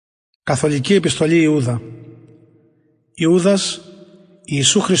Καθολική επιστολή Ιούδα. Ιούδας,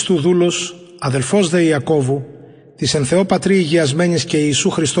 Ιησού Χριστού δούλος, αδελφός δε Ιακώβου, της εν Θεώ Πατρί υγειασμένης και Ιησού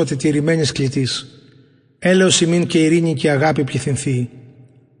Χριστό τετηρημένης κλητής, έλεος ημίν και ειρήνη και αγάπη πληθυνθείη.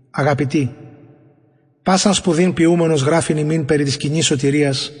 Αγαπητοί, πάσαν σπουδήν ποιούμενος γράφην ημίν περί της κοινής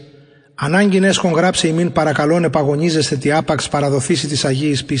σωτηρίας, ανάγκην έσχον γράψε ημίν παρακαλών επαγωνίζεστε τι άπαξ παραδοθήσει της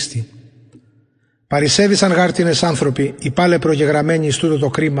Αγίης πίστη. Παρισέδησαν γάρτινες άνθρωποι, υπάλε προγεγραμμένοι εις τούτο το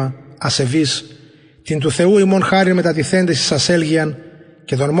κρίμα, ασεβείς, την του Θεού ημών χάριν μετατιθέντες εις ασέλγιαν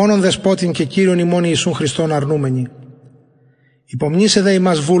και των μόνον δεσπότην και Κύριον ημών Ιησούν Χριστόν αρνούμενοι. Υπομνήσε δε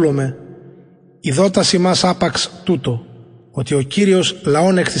ημάς βούλομε, ειδότας ημάς άπαξ τούτο, ότι ο Κύριος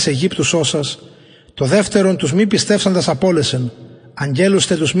λαών εκ της Αιγύπτου σώσας, το δεύτερον τους μη πιστεύσαντας απόλεσεν, αγγέλους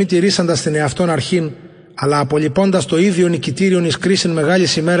τε τους μη τηρήσαντας την εαυτόν αρχήν, αλλά απολυπώντας το ίδιο νικητήριον εις κρίσιν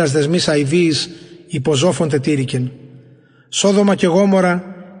μεγάλης ημέρας δεσμής αηδίης, υποζώφων τετήρικεν. Σόδομα και Γόμορα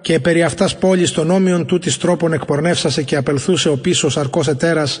και περί αυτάς πόλης των όμοιων τούτης τρόπων εκπορνεύσασε και απελθούσε ο πίσω σαρκός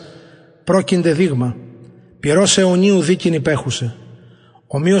ετέρας, πρόκυνται δείγμα. Πυρός αιωνίου δίκην υπέχουσε.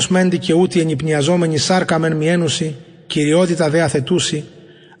 Ομοίως μέντι και ούτι ενυπνιαζόμενη σάρκα μεν μιένουση, κυριότητα δε αθετούση,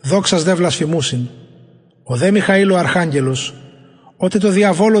 δόξας δε βλασφημούσιν. Ο δε Μιχαήλ ο Αρχάγγελος, ότε το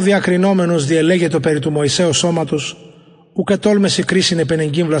διαβόλο διακρινόμενος διελέγετο περί του Μωυσέως σώματος, ουκ ετόλμεση κρίσιν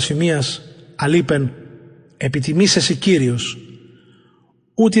επενεγκήν βλασφημίας, αλείπεν, επιτιμήσεσι Κύριος.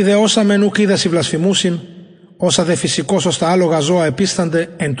 Ούτι δε όσα μεν ουκ είδασι βλασφημούσιν, όσα δε φυσικώς ως τα άλογα ζώα επίστανται,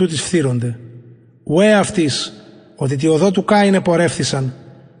 εν τούτης φθύρονται. Ουέ αυτής, ότι τη οδό του Κάιν επορεύθησαν,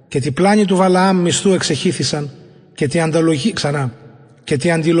 και τη πλάνη του Βαλαάμ μισθού εξεχήθησαν, και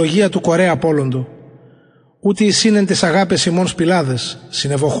τη αντιλογία του Κορέα απόλοντο. Ούτι εισήνεν τις αγάπες ημών σπηλάδες,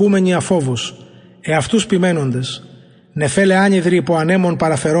 συνευοχούμενοι αφόβους, εαυτούς ποιμένοντες, νεφέλε άνυδροι υπό ανέμων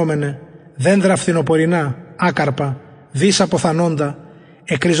παραφερόμενε, δέντρα φθινοπορεινά, άκαρπα, δις αποθανόντα,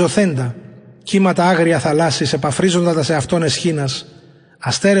 εκριζωθέντα, κύματα άγρια θαλάσσης επαφρίζοντα σε αυτόν εσχήνας,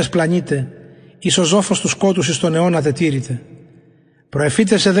 αστέρες πλανήτε, εις ο ζόφος του σκότους εις τον αιώνα τετήρητε.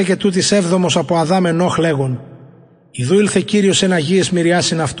 Προεφύτευσε δε και τούτης έβδομος από Αδάμ Ενώχ λέγον, ιδού ήλθε Κύριος εν αγίες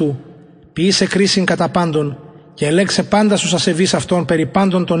μυριάσιν αυτού, ποιήσε κρίσιν κατά πάντων, και ελέξε πάντα στους ασεβείς αυτών περί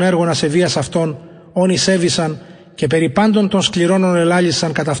πάντων των έργων ασεβίας αυτών, όν εισέβησαν, και περί πάντων των σκληρώνων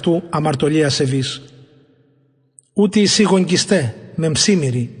ελάλησαν κατά αυτού αμαρτωλία ασεβείς. Ούτι εσύ γογγιστέ, με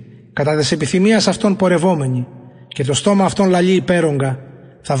μψίμηροι, κατά τες επιθυμίας αυτών πορευόμενοι, και το στόμα αυτών λαλεί υπέρογκα,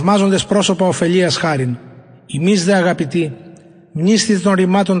 θαυμάζοντες πρόσωπα ωφελίας χάριν. Ημείς δε αγαπητοί, μνήστητε των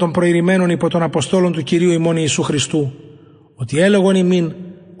ρημάτων των προηρημένων υπό των Αποστόλων του Κυρίου ημών Ιησού Χριστού, ότι έλεγον ημίν,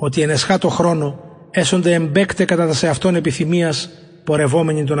 ότι εν εσχάτω χρόνο έσονται εμπέκτε κατά τα σε αυτών επιθυμίας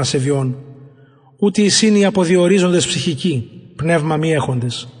πορευόμενοι των ασεβιών. Ούτι εισήν οι αποδιορίζοντες ψυχικοί, πνεύμα μη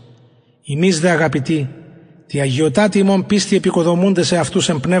έχοντες. Ημείς δε αγαπητοί, τη αγιωτάτη ημών πίστη επικοδομούνται σε αυτούς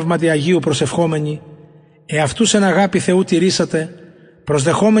εν πνεύματι Αγίου προσευχόμενοι, εαυτούς εν αγάπη Θεού τηρήσατε,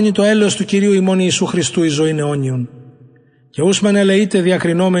 προσδεχόμενοι το έλεος του Κυρίου ημών Ιησού Χριστού εις ζωήν αιώνιον. Και ούς μεν ελεείτε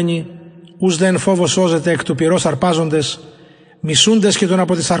διακρινόμενοι, ούς δε εν φόβο σώζετε εκ του πυρός αρπάζοντες, μισούντες και των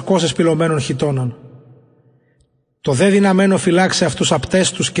από τις αρκώσεις πυλωμένων χιτώνων. Το δε δυναμένο φυλάξε αυτούς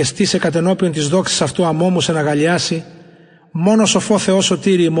απτές τους και στήσε κατενώπιον της δόξης αυτού αμόμους εν αγαλιάσει, μόνο σοφό Θεό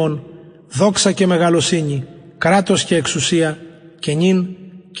σωτήρι ημών, δόξα και μεγαλοσύνη, κράτος και εξουσία, και νυν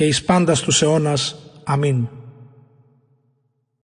και εις πάντας τους αιώνας. Αμήν.